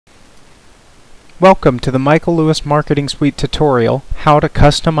Welcome to the Michael Lewis Marketing Suite tutorial, how to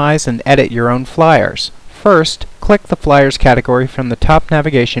customize and edit your own flyers. First, click the Flyers category from the top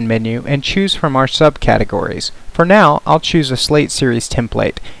navigation menu and choose from our subcategories. For now, I'll choose a Slate Series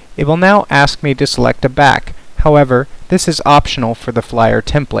template. It will now ask me to select a back. However, this is optional for the flyer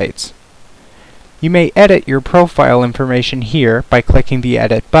templates. You may edit your profile information here by clicking the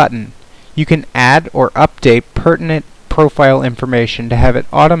Edit button. You can add or update pertinent profile information to have it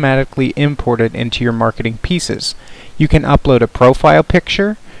automatically imported into your marketing pieces. You can upload a profile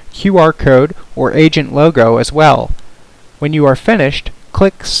picture, QR code, or agent logo as well. When you are finished,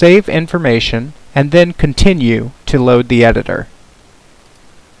 click Save Information and then Continue to load the editor.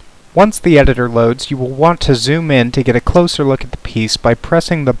 Once the editor loads, you will want to zoom in to get a closer look at the piece by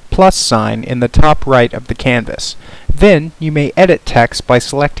pressing the plus sign in the top right of the canvas. Then, you may edit text by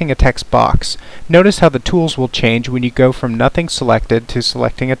selecting a text box. Notice how the tools will change when you go from nothing selected to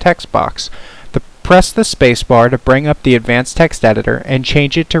selecting a text box. Press the spacebar to bring up the advanced text editor and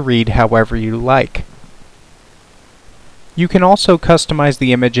change it to read however you like. You can also customize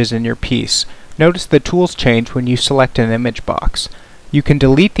the images in your piece. Notice the tools change when you select an image box. You can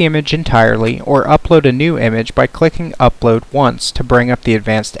delete the image entirely or upload a new image by clicking Upload once to bring up the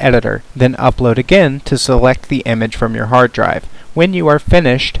advanced editor, then Upload again to select the image from your hard drive. When you are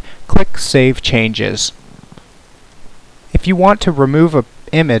finished, click Save Changes. If you want to remove an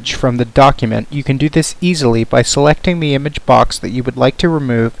image from the document, you can do this easily by selecting the image box that you would like to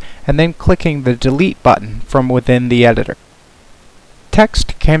remove and then clicking the Delete button from within the editor.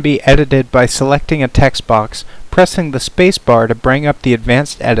 Text can be edited by selecting a text box, pressing the spacebar to bring up the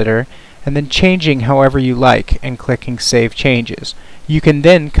advanced editor, and then changing however you like and clicking Save Changes. You can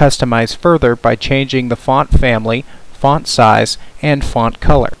then customize further by changing the font family, font size, and font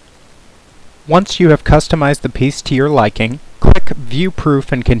color. Once you have customized the piece to your liking, click View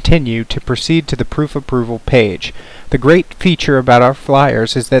Proof and Continue to proceed to the Proof Approval page. The great feature about our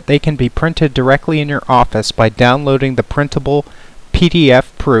flyers is that they can be printed directly in your office by downloading the printable PDF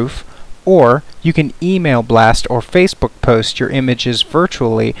proof, or you can email blast or Facebook post your images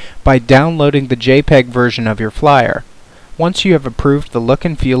virtually by downloading the JPEG version of your flyer. Once you have approved the look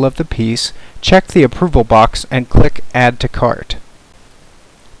and feel of the piece, check the approval box and click Add to Cart.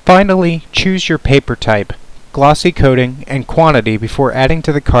 Finally, choose your paper type, glossy coating, and quantity before adding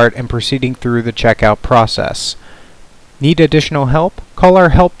to the cart and proceeding through the checkout process. Need additional help? Call our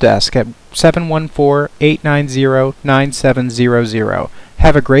help desk at 714-890-9700.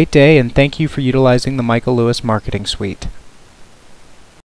 Have a great day and thank you for utilizing the Michael Lewis Marketing Suite.